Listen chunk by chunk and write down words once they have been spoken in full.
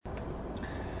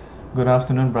Good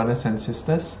afternoon, brothers and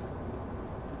sisters.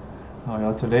 How are you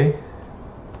all today?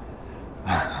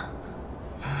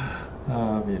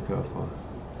 Beautiful.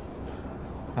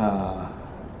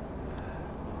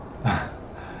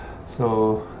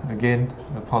 So again,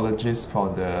 apologies for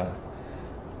the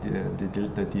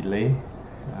delay.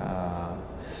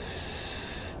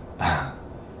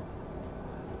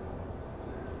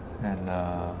 And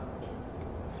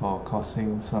for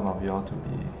causing some of y'all to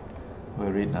be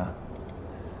worried now.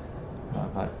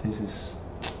 But this is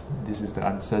the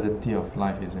uncertainty of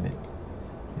life, isn't it?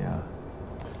 Yeah.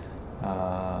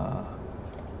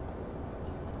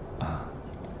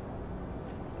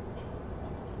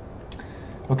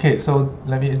 Okay, so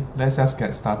let's just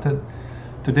get started.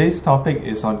 Today's topic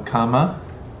is on karma.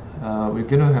 We're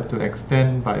going to have to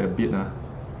extend by a bit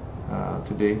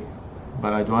today,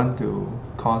 but I don't want to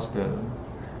cause the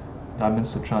Diamond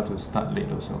Sutra to start late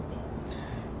also.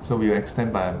 So we will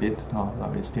extend by a bit,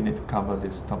 but we still need to cover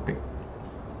this topic.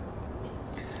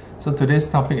 So today's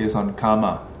topic is on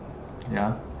karma.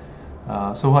 Yeah.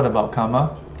 So what about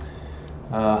karma?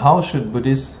 How should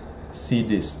Buddhists see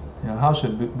this? How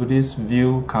should Buddhists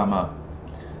view karma?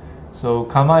 So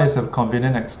karma is a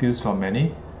convenient excuse for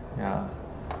many,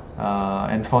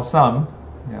 and for some,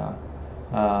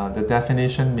 the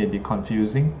definition may be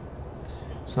confusing.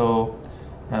 So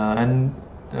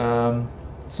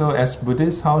so as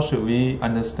Buddhists, how should we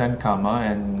understand karma,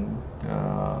 and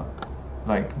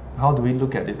how do we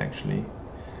look at it actually?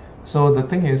 So the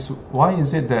thing is, why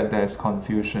is it that there's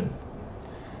confusion?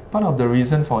 Part of the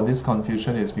reason for this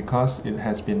confusion is because it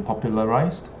has been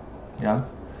popularized.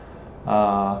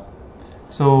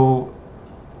 So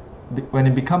when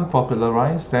it becomes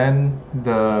popularized, then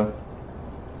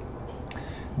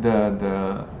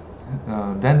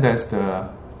then there's the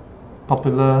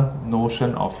popular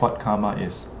notion of what karma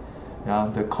is,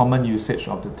 the common usage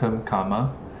of the term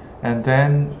karma, and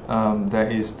then there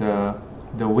is the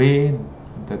way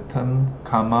the term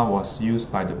karma was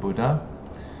used by the Buddha,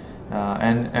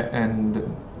 and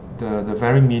the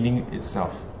very meaning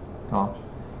itself.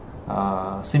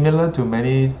 Similar to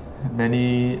many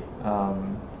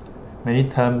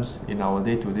terms in our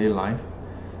day-to-day life,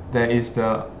 there is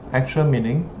the actual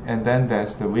meaning, and then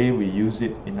there's the way we use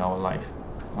it in our life.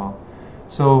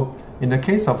 So in the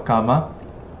case of karma,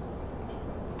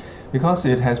 because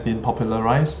it has been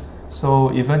popularized,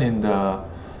 so even in the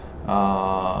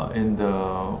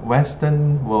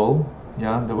Western world,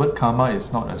 the word karma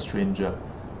is not a stranger,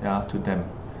 to them.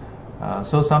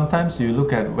 So sometimes you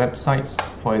look at websites,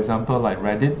 for example, like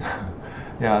Reddit,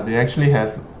 they actually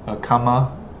have a karma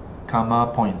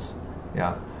points,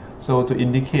 so to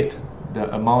indicate the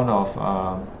amount of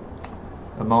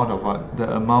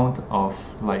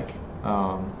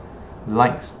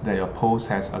likes that your post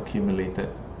has accumulated.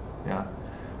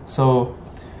 So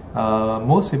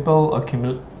most people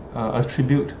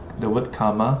attribute the word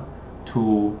karma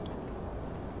to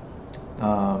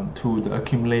the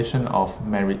accumulation of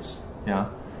merits,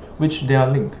 which they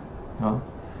are linked.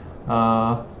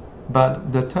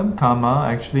 But the term karma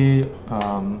actually,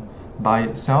 by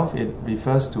itself, it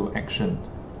refers to action.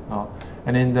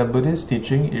 And in the Buddhist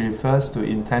teaching, it refers to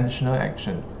intentional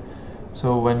action.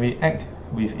 So when we act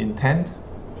with intent,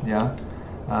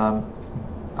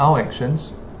 our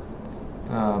actions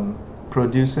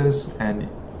produces a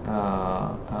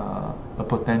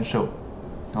potential.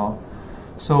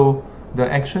 So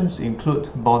the actions include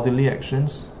bodily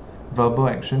actions, verbal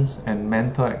actions, and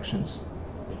mental actions.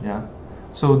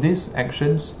 So these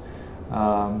actions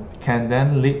can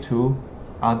then lead to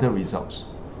other results.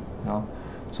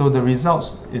 So the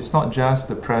results is not just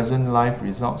the present life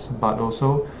results, but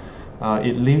also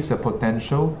it leaves a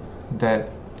potential that,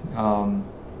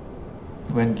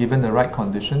 when given the right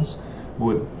conditions,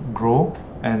 would grow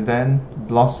and then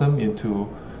blossom into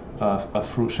a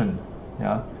fruition.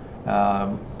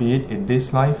 Be it in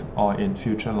this life or in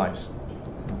future lives.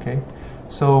 Okay.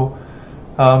 So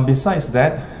besides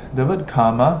that, the word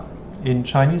karma in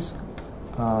Chinese.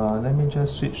 Let me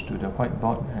just switch to the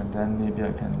whiteboard, and then maybe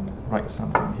I can write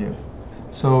something here.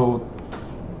 So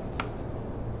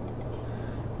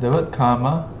the word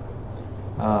karma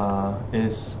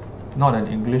is not an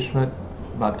English word,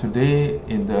 but today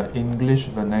in the English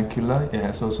vernacular, it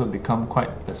has also become quite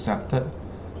accepted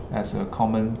as a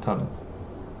common term.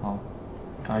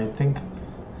 I think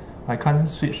I can't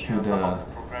switch to the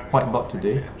whiteboard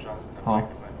today.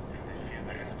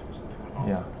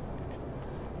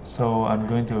 So I'm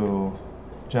going to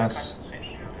just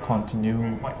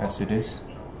continue as it is.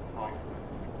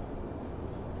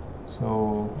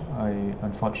 So I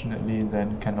unfortunately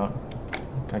then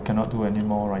cannot do any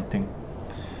more writing.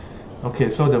 Okay,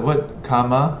 so the word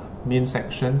karma means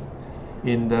action,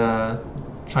 in the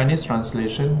Chinese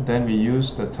translation, then we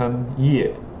use the term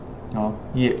业,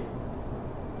 ye.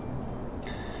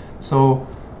 So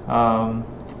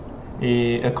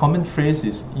a common phrase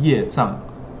is 业障,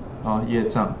 业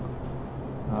障.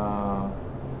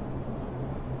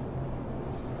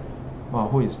 Wow,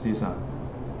 who is this?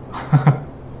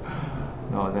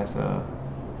 No, there's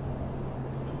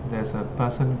a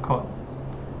person called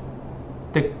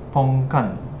Tek Pong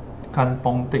Kan, Kan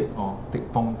Pong Tek, or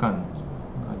Tek Pong Kan.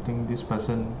 I think this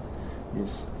person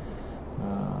is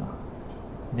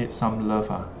needs some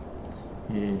love.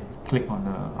 He clicked on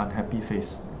the unhappy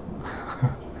face.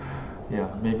 Yeah,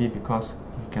 maybe because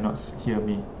he cannot hear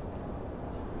me.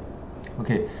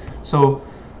 Okay, so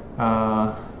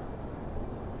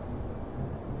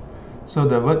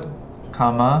the word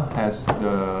karma has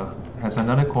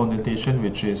another connotation,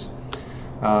 which is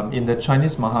in the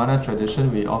Chinese Mahayana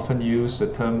tradition, we often use the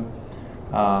term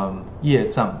业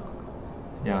障.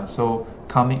 Yeah, so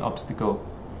karmic obstacle.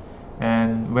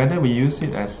 And whether we use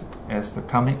it as the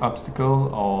karmic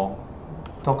obstacle or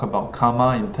talk about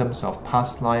karma in terms of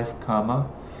past life karma,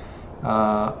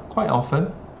 quite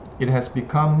often it has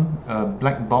become a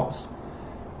black box.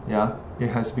 Yeah, it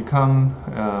has become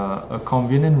a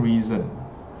convenient reason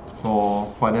for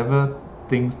whatever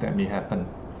things that may happen.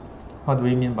 What do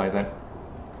we mean by that?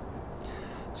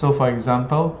 So, for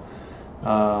example,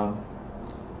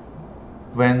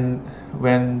 when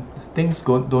things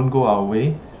don't go our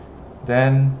way,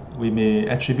 then we may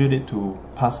attribute it to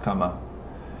past karma.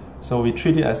 So we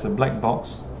treat it as a black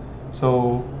box.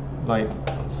 So, like,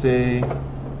 say,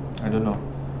 I don't know,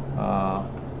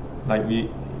 like we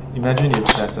imagine if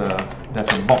there's a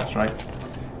box, right?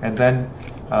 And then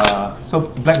so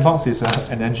black box is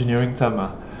an engineering term,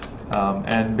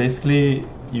 and basically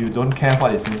you don't care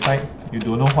what is inside, you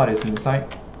don't know what is inside,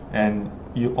 and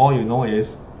all you know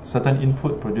is certain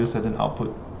input produce certain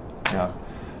output. Yeah.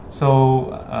 So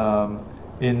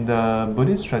in the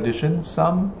Buddhist tradition,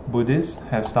 some Buddhists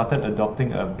have started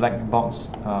adopting a black box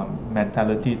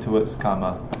mentality towards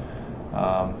karma,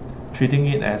 treating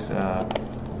it as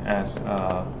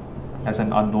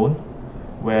an unknown,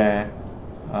 where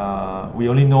we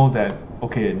only know that,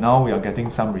 okay, now we are getting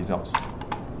some results.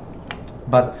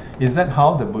 But is that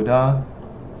how the Buddha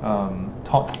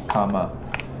taught karma?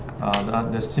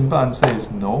 The simple answer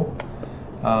is no.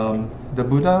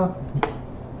 The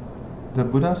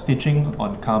Buddha's teaching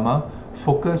on karma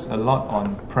focus a lot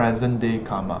on present day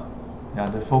karma. Yeah,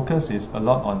 the focus is a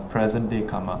lot on present day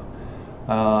karma,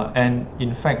 and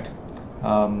in fact,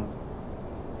 a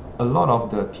lot of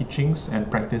the teachings and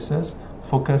practices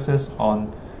focuses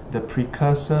on the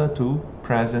precursor to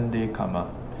present day karma,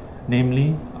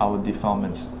 namely our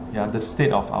defilements. Yeah, the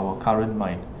state of our current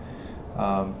mind.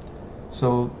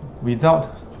 So without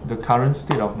the current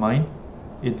state of mind,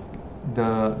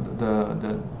 the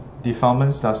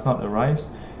defilements does not arise,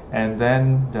 and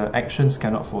then the actions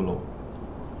cannot follow.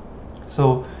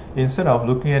 So instead of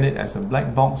looking at it as a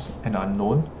black box and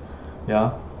unknown,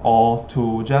 yeah, or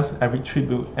to just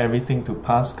attribute everything to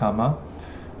past karma,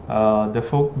 the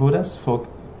Buddha's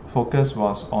focus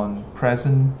was on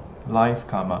present life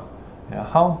karma. Yeah,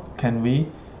 how can we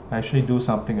actually do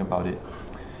something about it?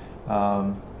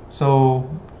 Not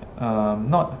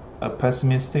a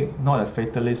pessimistic, not a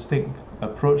fatalistic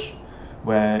approach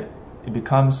where it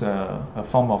becomes a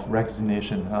form of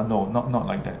resignation. No, not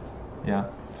like that. Yeah,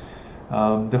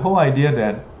 the whole idea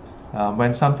that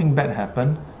when something bad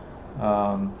happened,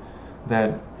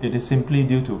 that it is simply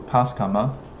due to past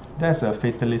karma, that's a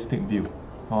fatalistic view.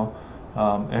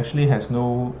 Actually has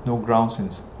no grounds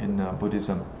in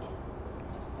Buddhism.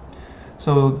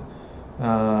 So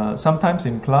sometimes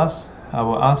in class, I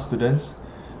will ask students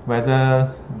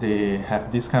whether they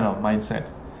have this kind of mindset.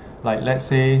 Like, let's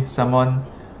say someone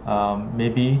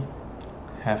maybe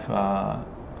have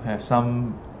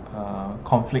some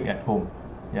conflict at home,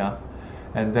 yeah,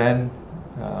 and then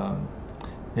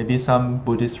maybe some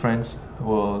Buddhist friends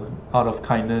will, out of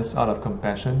kindness, out of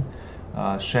compassion,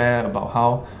 share about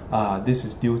how this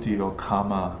is due to your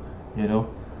karma.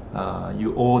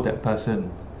 You owe that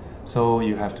person, so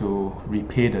you have to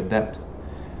repay the debt.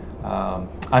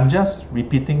 I'm just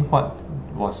repeating what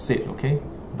was said, okay,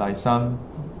 by some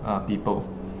people.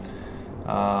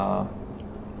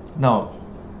 Now,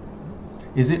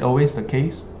 is it always the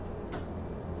case?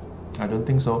 I don't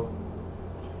think so.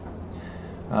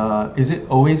 Is it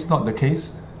always not the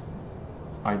case?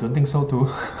 I don't think so too.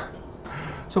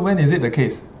 So when is it the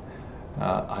case?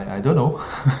 I don't know.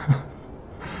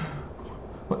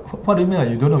 What do you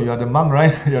mean you don't know? You are the monk,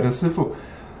 right? You are the sifu.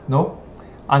 No,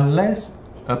 unless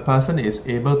a person is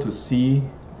able to see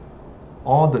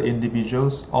all the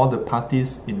individuals, all the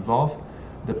parties involved,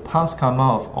 the past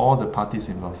karma of all the parties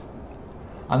involved.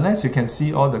 Unless you can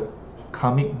see all the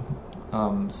karmic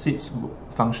seeds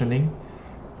functioning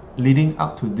leading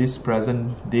up to this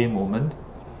present day moment,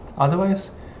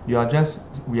 otherwise we are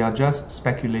just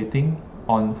speculating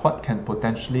on what can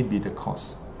potentially be the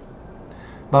cause.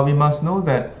 But we must know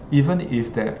that even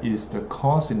if there is the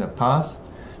cause in the past,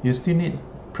 you still need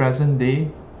present day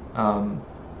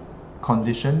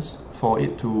conditions for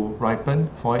it to ripen,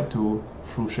 for it to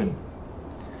fruition.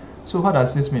 So what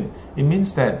does this mean? It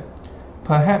means that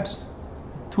perhaps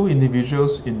two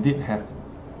individuals indeed have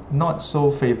not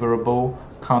so favorable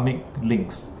karmic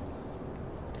links.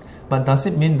 But does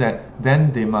it mean that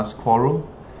then they must quarrel?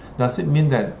 Does it mean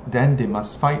that then they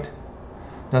must fight?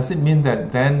 Does it mean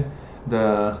that then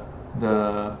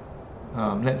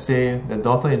let's say the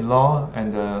daughter-in-law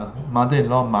and the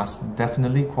mother-in-law must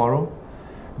definitely quarrel?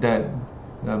 That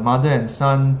the mother and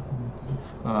son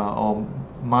or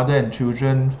mother and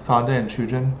children, father and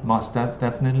children must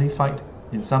definitely fight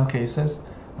in some cases?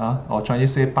 Or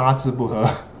Chinese say 八字不合,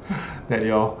 that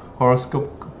your horoscope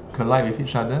collide with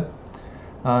each other?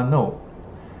 No.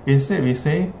 Instead we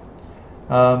say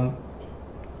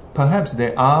perhaps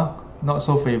there are not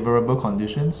so favorable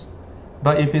conditions,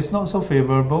 but if it's not so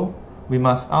favorable, we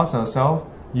must ask ourselves,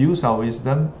 use our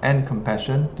wisdom and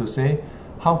compassion to say,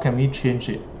 how can we change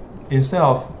it? Instead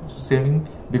of saying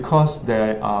because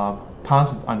there are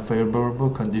past unfavorable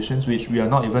conditions which we are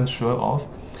not even sure of,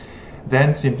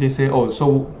 then simply say, oh,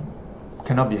 so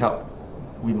cannot be helped,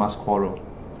 we must quarrel.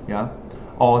 Yeah?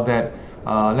 Or that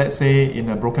let's say in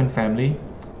a broken family,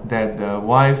 that the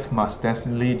wife must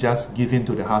definitely just give in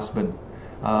to the husband.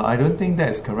 I don't think that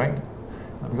is correct,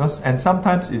 and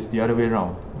sometimes it's the other way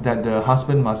around, that the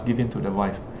husband must give in to the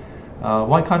wife.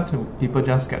 Why can't people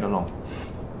just get along?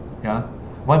 Yeah?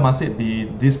 Why must it be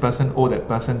this person owe that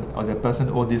person, or that person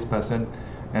owe this person,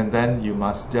 and then you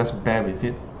must just bear with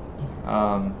it?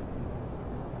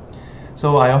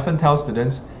 So I often tell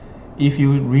students, if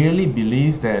you really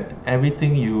believe that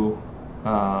everything you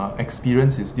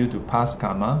experience is due to past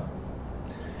karma,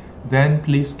 then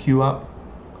please queue up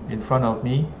in front of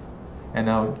me and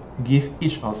I'll give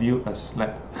each of you a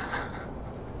slap.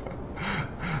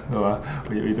 No,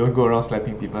 we don't go around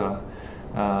slapping people.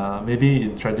 Maybe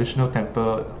in traditional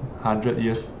temple 100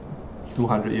 years,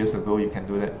 200 years ago you can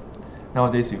do that.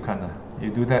 Nowadays you can't.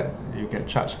 You do that, you get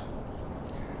charged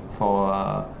for,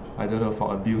 I don't know,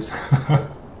 for abuse.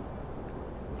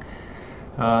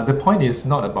 The point is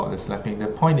not about the slapping. The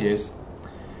point is,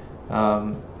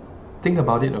 think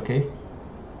about it, okay?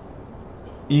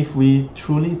 If we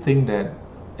truly think that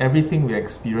everything we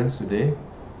experience today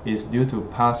is due to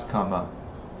past karma.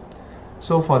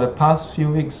 So for the past few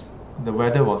weeks, the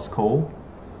weather was cold.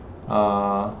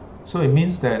 So it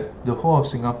means that the whole of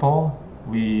Singapore,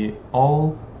 we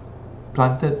all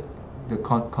planted the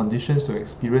conditions to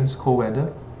experience cold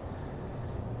weather.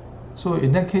 So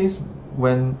in that case,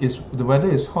 when the weather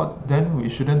is hot, then we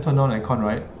shouldn't turn on aircon,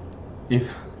 right?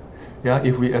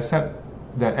 If we accept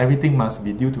that everything must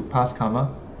be due to past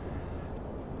karma,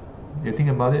 you think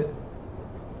about it.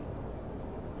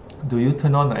 Do you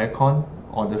turn on the aircon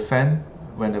or the fan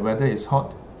when the weather is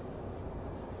hot?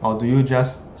 Or do you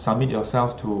just submit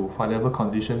yourself to whatever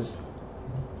conditions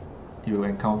you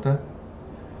encounter?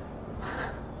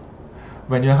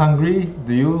 When you're hungry,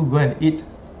 do you go and eat?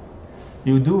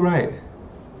 You do, right?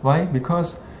 Why?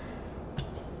 Because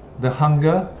the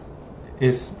hunger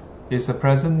is a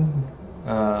present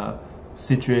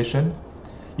situation.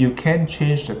 You can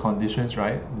change the conditions,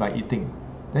 right, by eating.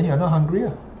 Then you're not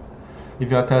hungry.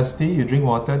 If you're thirsty, you drink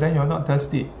water, then you're not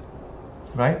thirsty,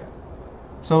 right?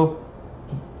 So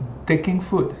taking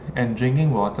food and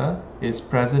drinking water is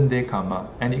present day karma,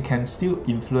 and it can still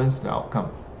influence the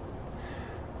outcome.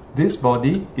 This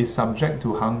body is subject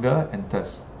to hunger and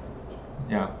thirst.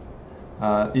 Yeah.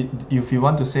 If you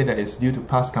want to say that it's due to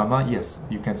past karma, yes,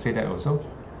 you can say that also.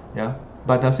 Yeah.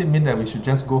 But does it mean that we should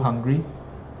just go hungry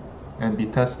and be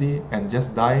thirsty and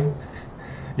just die?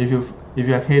 If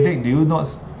you have headache, do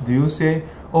you say,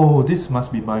 oh, this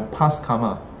must be my past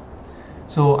karma,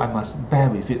 so I must bear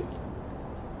with it?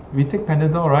 We take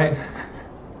Panadol, right?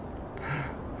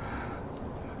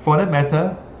 For that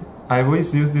matter, I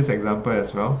always use this example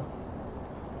as well.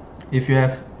 If you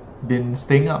have been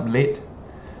staying up late,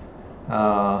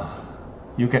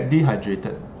 you get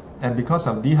dehydrated, and because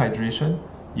of dehydration,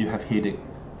 you have headache.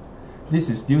 This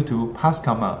is due to past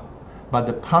karma, but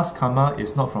the past karma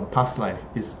is not from past life,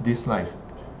 it's this life.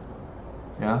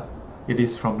 Yeah, it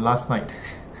is from last night.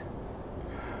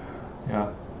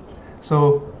 Yeah.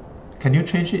 So can you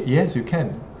change it? Yes, you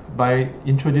can, by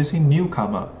introducing new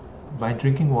karma, by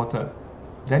drinking water.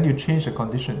 Then you change the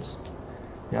conditions.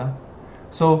 Yeah.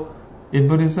 So in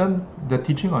Buddhism, the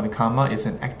teaching on karma is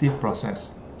an active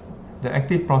process. The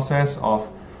active process of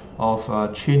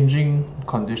changing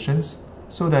conditions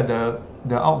so that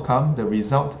the outcome, the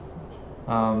result,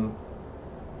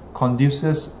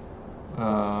 conduces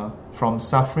from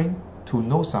suffering to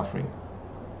no suffering.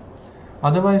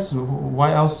 Otherwise,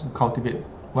 why else cultivate?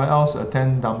 Why else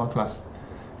attend Dharma class?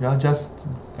 Yeah, just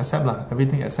accept lah.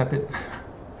 Everything accept it.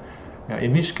 Yeah,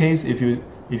 in which case, if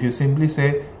you simply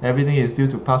say everything is due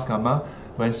to past karma,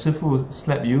 when Shifu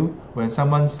slap you, when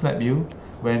someone slap you,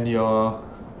 when you're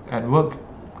at work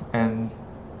and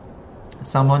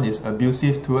someone is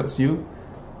abusive towards you,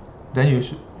 then you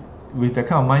should, with that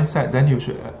kind of mindset, then you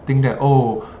should think that,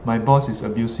 oh, my boss is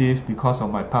abusive because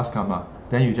of my past karma.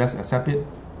 Then you just accept it.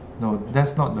 No,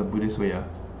 that's not the Buddhist way.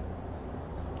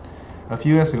 A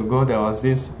few years ago, there was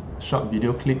this short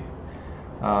video clip.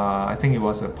 I think it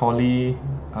was a poly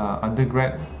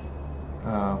undergrad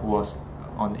who was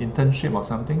on internship or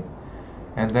something,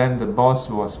 and then the boss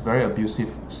was very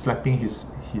abusive, slapping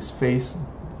his face,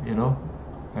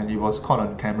 and it was caught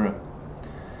on camera.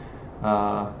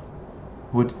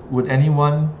 Would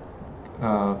anyone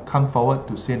come forward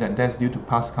to say that that's due to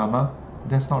past karma?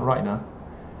 That's not right, nah.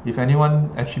 If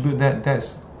anyone attribute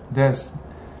that's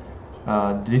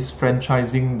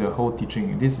disfranchising the whole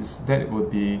teaching. That would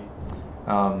be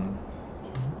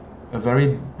a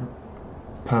very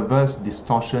perverse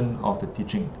distortion of the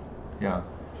teaching. Yeah,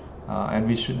 and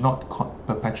we should not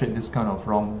perpetuate this kind of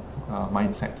wrong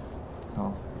mindset.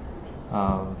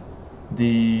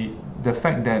 The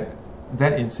fact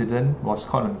that incident was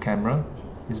caught on camera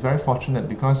is very fortunate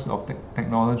because of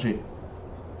technology.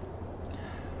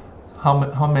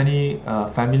 How many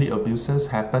family abuses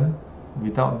happen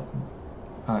without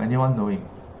anyone knowing?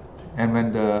 And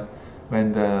when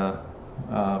the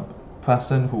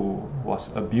person who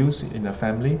was abused in the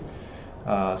family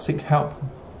seek help,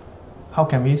 how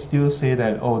can we still say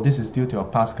that, oh, this is due to your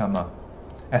past karma?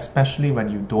 Especially when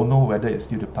you don't know whether it's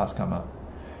due to past karma.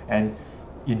 And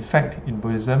in fact, in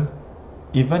Buddhism,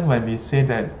 even when we say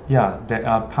that, yeah, there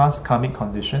are past karmic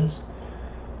conditions,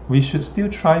 we should still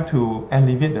try to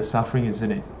alleviate the suffering,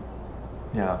 isn't it?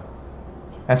 Yeah.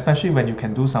 Especially when you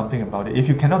can do something about it. If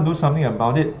you cannot do something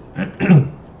about it,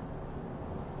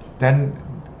 then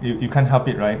you can't help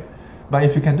it, right? But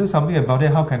if you can do something about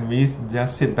it, how can we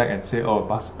just sit back and say, oh,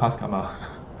 past karma?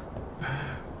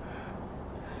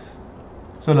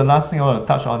 So the last thing I want to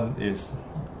touch on is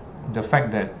the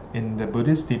fact that in the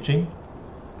Buddhist teaching,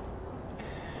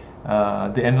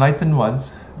 the enlightened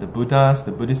ones, the Buddhas,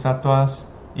 the Bodhisattvas,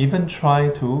 even try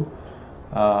to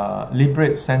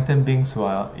liberate sentient beings who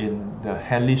are in the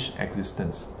hellish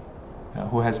existence,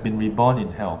 who has been reborn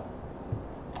in hell.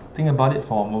 Think about it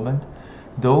for a moment.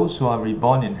 Those who are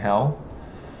reborn in hell,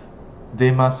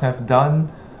 they must have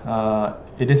done,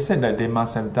 it is said that they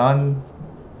must have done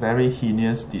very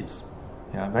heinous deeds,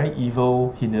 very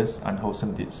evil, heinous,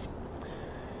 unwholesome deeds.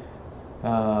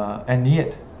 And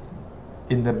yet,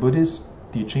 in the Buddhist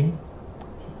teaching,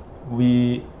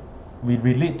 we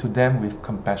relate to them with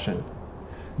compassion.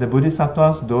 The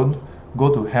Bodhisattvas don't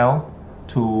go to hell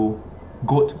to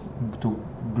gloat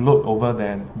over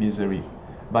their misery,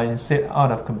 but instead,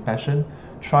 out of compassion,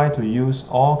 try to use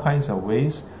all kinds of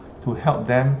ways to help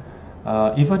them,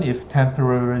 even if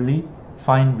temporarily,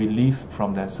 find relief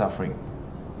from their suffering.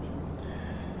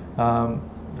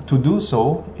 To do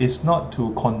so is not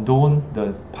to condone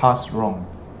the past wrong,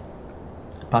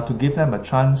 but to give them a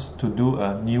chance to do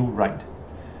a new right.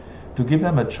 To give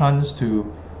them a chance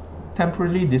to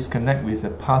temporarily disconnect with the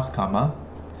past karma,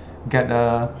 get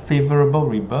a favorable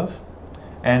rebirth,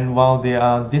 and while they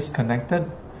are disconnected,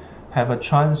 have a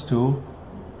chance to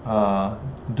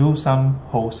do some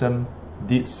wholesome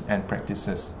deeds and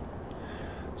practices.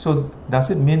 So does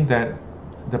it mean that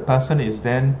the person is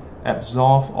then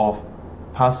absolved of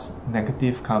past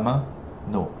negative karma?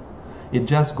 No. It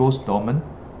just goes dormant,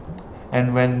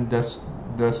 and when the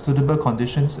suitable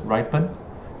conditions ripen,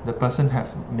 the person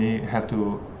may have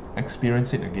to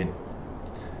experience it again.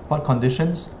 What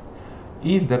conditions?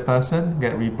 If the person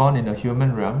get reborn in a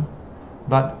human realm,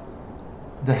 but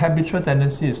the habitual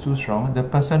tendency is too strong, the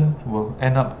person will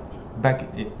end up back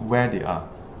where they are.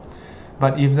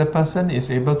 But if the person is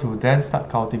able to then start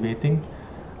cultivating,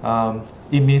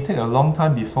 it may take a long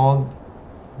time before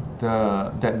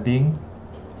that being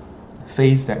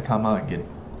face that karma again.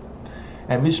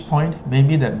 At which point,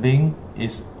 maybe that being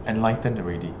is enlightened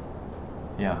already.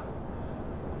 Yeah.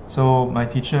 So my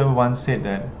teacher once said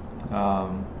that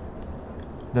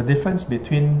the difference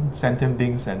between sentient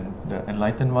beings and the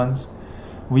enlightened ones,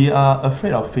 we are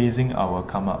afraid of facing our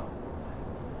karma.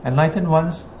 Enlightened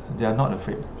ones, they are not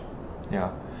afraid. Yeah.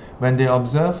 When they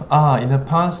observe, in the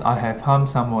past I have harmed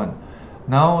someone,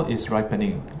 now it's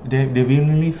ripening. They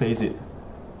willingly face it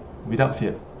without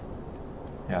fear.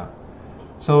 Yeah.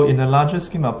 So in the larger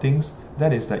scheme of things,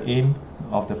 that is the aim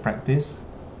of the practice.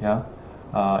 Yeah.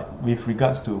 With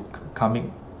regards to karmic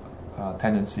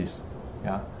tendencies.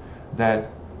 Yeah. That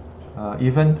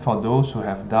even for those who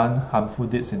have done harmful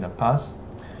deeds in the past,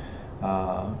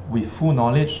 with full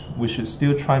knowledge, we should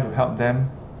still try to help them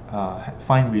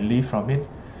find relief from it,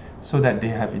 so that they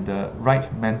have in the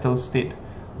right mental state,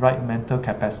 right mental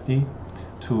capacity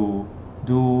to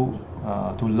do,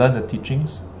 to learn the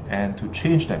teachings and to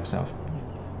change themselves.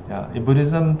 Yeah. In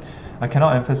Buddhism, I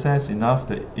cannot emphasize enough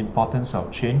the importance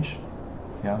of change.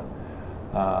 Yeah.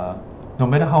 No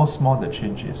matter how small the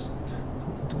change is,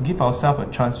 to give ourselves a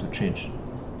chance to change.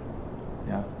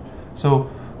 Yeah. So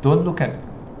don't look at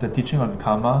the teaching on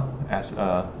karma as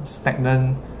a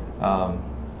stagnant,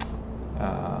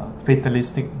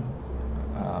 fatalistic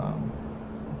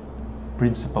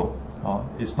principle.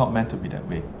 It's not meant to be that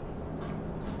way.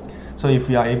 So if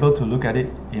we are able to look at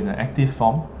it in an active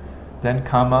form, then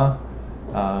karma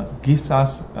gives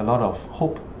us a lot of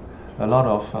hope, a lot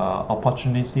of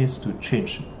opportunities to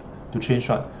change. To change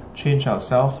what? Change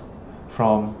ourselves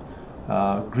from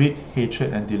greed,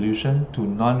 hatred, and delusion to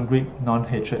non-greed,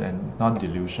 non-hatred, and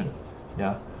non-delusion.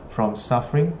 Yeah, from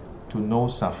suffering to no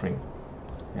suffering.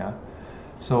 Yeah.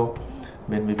 So,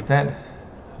 with that,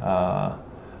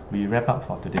 we wrap up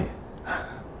for today.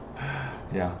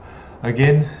 Yeah.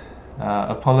 Again,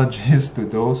 apologies to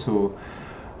those who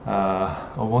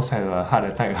almost had a heart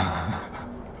attack.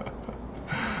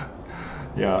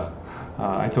 Yeah.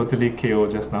 I totally KO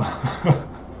just now.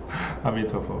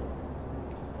 Amitabha.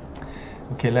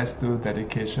 Okay, let's do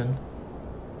dedication.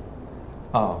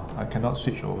 I cannot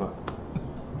switch over.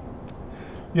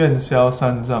 愿消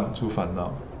三障诸烦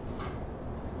恼，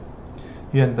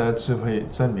愿得智慧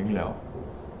真明了，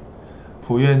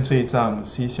普愿罪障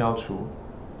悉消除，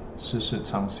世世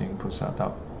常行菩萨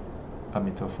道。阿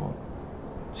弥陀佛，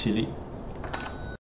起立。